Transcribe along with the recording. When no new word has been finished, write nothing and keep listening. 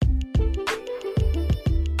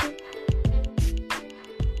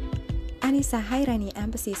Nisa Hairani,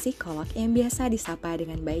 MPC psikolog yang biasa disapa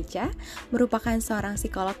dengan Baica, merupakan seorang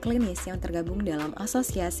psikolog klinis yang tergabung dalam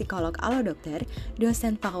Asosiasi Psikolog Alo Dokter,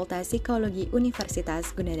 dosen Fakultas Psikologi Universitas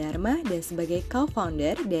Gunadarma, dan sebagai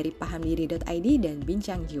co-founder dari pahamdiri.id dan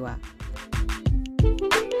Bincang Jiwa.